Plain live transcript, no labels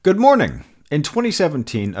Good morning. In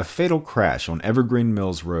 2017, a fatal crash on Evergreen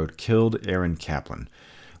Mills Road killed Aaron Kaplan.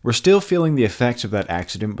 We're still feeling the effects of that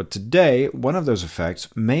accident, but today, one of those effects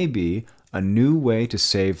may be a new way to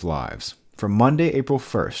save lives. From Monday, April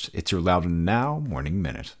 1st, it's your Loudon Now Morning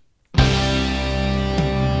Minute.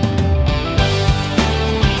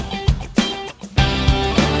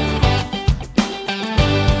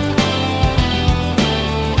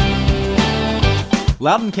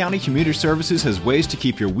 Loudoun County Commuter Services has ways to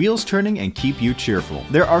keep your wheels turning and keep you cheerful.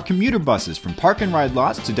 There are commuter buses from park and ride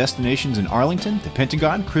lots to destinations in Arlington, the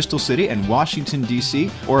Pentagon, Crystal City, and Washington, D.C.,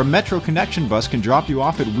 or a Metro Connection bus can drop you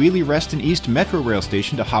off at Wheelie Reston East Metro Rail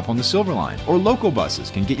Station to hop on the Silver Line. Or local buses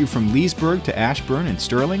can get you from Leesburg to Ashburn and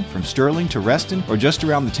Sterling, from Sterling to Reston, or just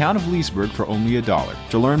around the town of Leesburg for only $1.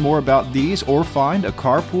 To learn more about these or find a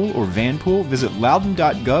carpool or vanpool, visit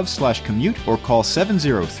loudoun.gov/commute or call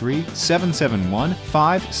 703-771-5665.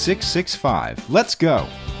 Let's go!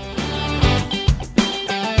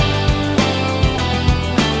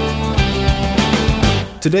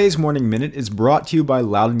 Today's Morning Minute is brought to you by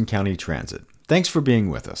Loudoun County Transit. Thanks for being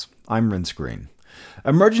with us. I'm Renz Green.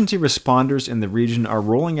 Emergency responders in the region are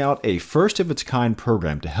rolling out a first-of-its-kind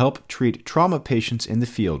program to help treat trauma patients in the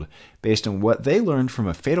field based on what they learned from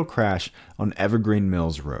a fatal crash on Evergreen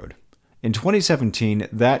Mills Road. In 2017,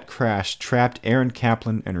 that crash trapped Erin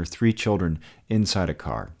Kaplan and her 3 children inside a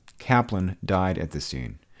car. Kaplan died at the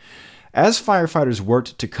scene. As firefighters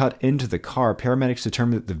worked to cut into the car, paramedics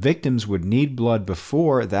determined that the victims would need blood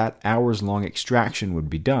before that hours-long extraction would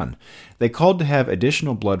be done. They called to have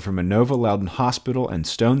additional blood from Inova Loudoun Hospital and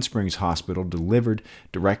Stone Springs Hospital delivered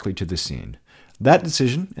directly to the scene. That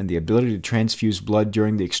decision and the ability to transfuse blood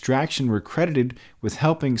during the extraction were credited with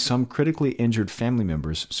helping some critically injured family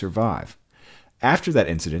members survive. After that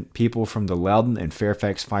incident, people from the Loudoun and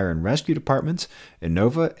Fairfax Fire and Rescue Departments,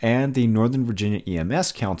 Inova, and the Northern Virginia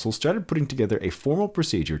EMS Council started putting together a formal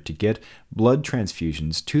procedure to get blood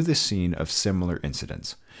transfusions to the scene of similar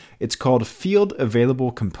incidents. It's called Field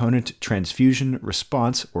Available Component Transfusion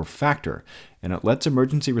Response, or FACTOR, and it lets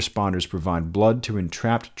emergency responders provide blood to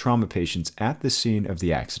entrapped trauma patients at the scene of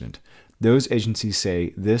the accident. Those agencies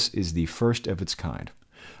say this is the first of its kind.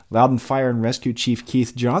 Loudoun Fire and Rescue Chief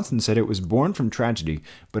Keith Johnson said it was born from tragedy,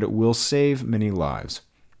 but it will save many lives.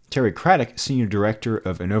 Terry Craddock, Senior Director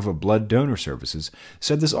of Inova Blood Donor Services,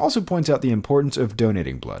 said this also points out the importance of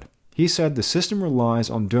donating blood. He said the system relies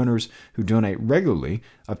on donors who donate regularly,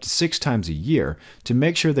 up to 6 times a year, to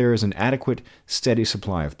make sure there is an adequate, steady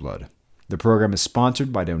supply of blood. The program is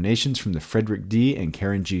sponsored by donations from the Frederick D. and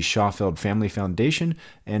Karen G. Schauffeld Family Foundation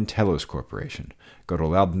and Telos Corporation. Go to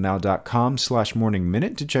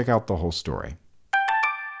loudounnow.com/morningminute to check out the whole story.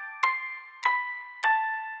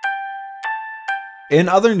 In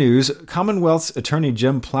other news, Commonwealth's Attorney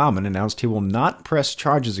Jim Plowman announced he will not press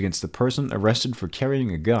charges against the person arrested for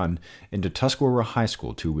carrying a gun into Tuscarora High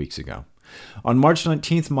School 2 weeks ago. On March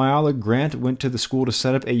 19th, Myala Grant went to the school to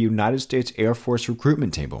set up a United States Air Force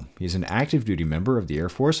recruitment table. He's an active duty member of the Air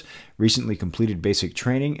Force, recently completed basic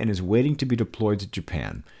training, and is waiting to be deployed to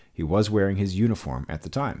Japan. He was wearing his uniform at the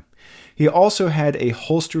time. He also had a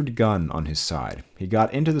holstered gun on his side. He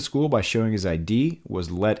got into the school by showing his ID,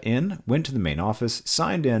 was let in, went to the main office,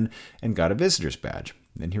 signed in, and got a visitor's badge.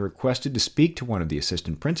 Then he requested to speak to one of the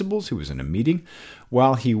assistant principals who was in a meeting.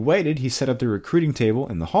 While he waited, he set up the recruiting table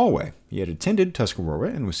in the hallway. He had attended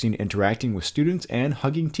Tuscarora and was seen interacting with students and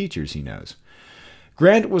hugging teachers he knows.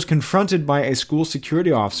 Grant was confronted by a school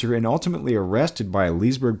security officer and ultimately arrested by a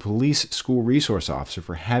Leesburg police school resource officer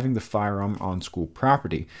for having the firearm on school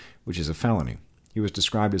property, which is a felony. He was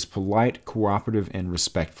described as polite, cooperative, and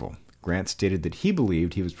respectful. Grant stated that he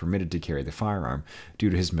believed he was permitted to carry the firearm due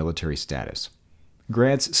to his military status.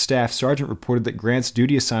 Grant's staff sergeant reported that Grant's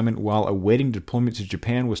duty assignment while awaiting deployment to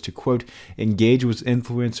Japan was to, quote, engage with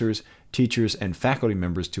influencers, teachers, and faculty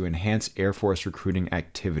members to enhance Air Force recruiting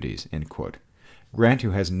activities, end quote. Grant,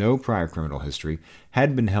 who has no prior criminal history,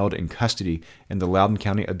 had been held in custody in the Loudoun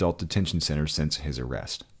County Adult Detention Center since his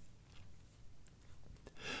arrest.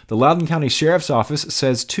 The Loudoun County Sheriff's Office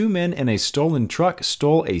says 2 men in a stolen truck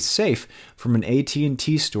stole a safe from an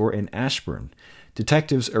AT&T store in Ashburn.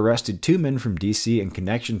 Detectives arrested 2 men from D.C. in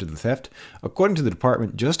connection to the theft. According to the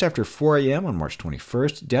department, just after 4 a.m. on March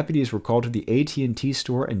 21st, deputies were called to the AT&T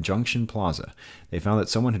store in Junction Plaza. They found that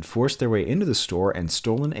someone had forced their way into the store and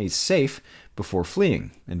stolen a safe before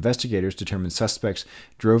fleeing. Investigators determined suspects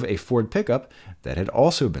drove a Ford pickup that had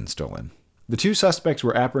also been stolen. The 2 suspects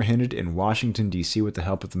were apprehended in Washington, D.C. with the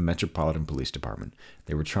help of the Metropolitan Police Department.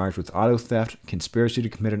 They were charged with auto theft, conspiracy to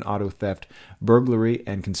commit an auto theft, burglary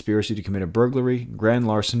and conspiracy to commit a burglary, grand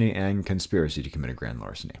larceny, and conspiracy to commit a grand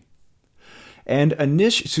larceny. And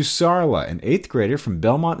Anish Susarla, an 8th grader from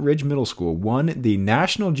Belmont Ridge Middle School, won the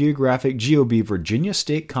National Geographic GOB Virginia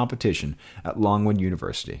State Competition at Longwood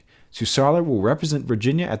University. Susarla will represent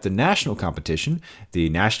Virginia at the national competition, the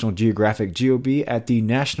National Geographic GOB at the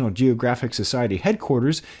National Geographic Society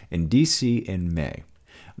headquarters in D.C. in May.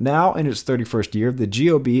 Now in its 31st year, the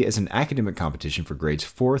GOB is an academic competition for grades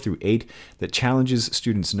 4 through 8 that challenges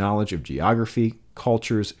students' knowledge of geography,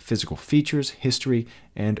 cultures, physical features, history,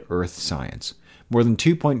 and earth science. More than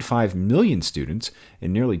 2.5 million students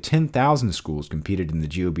in nearly 10,000 schools competed in the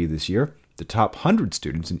GOB this year. The top 100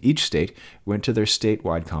 students in each state went to their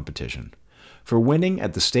statewide competition. For winning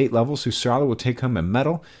at the state level, Susarla will take home a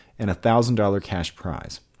medal and a $1,000 cash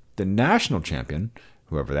prize. The national champion,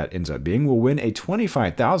 whoever that ends up being, will win a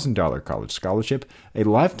 $25,000 college scholarship, a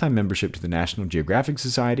lifetime membership to the National Geographic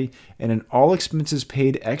Society, and an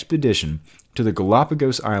all-expenses-paid expedition to the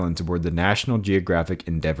Galapagos Islands aboard the National Geographic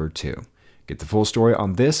Endeavour II. Get the full story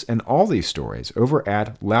on this and all these stories over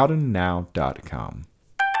at loudounnow.com.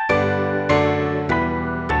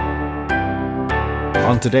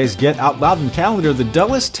 On today's Get Out Loudon calendar, the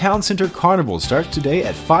Dulles Town Center Carnival starts today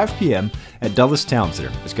at 5 p.m. at Dulles Town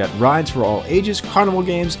Center. It's got rides for all ages, carnival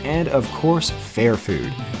games, and, of course, fair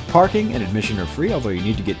food. Parking and admission are free, although you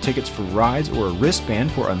need to get tickets for rides or a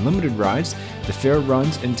wristband for unlimited rides. The fair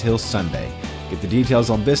runs until Sunday. Get the details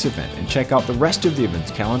on this event and check out the rest of the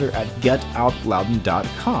events calendar at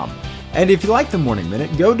getoutloudon.com. And if you like the Morning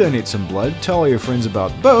Minute, go donate some blood, tell all your friends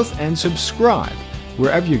about both, and subscribe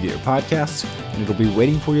wherever you get your podcasts, and it'll be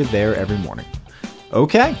waiting for you there every morning.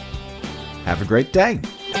 Okay, have a great day.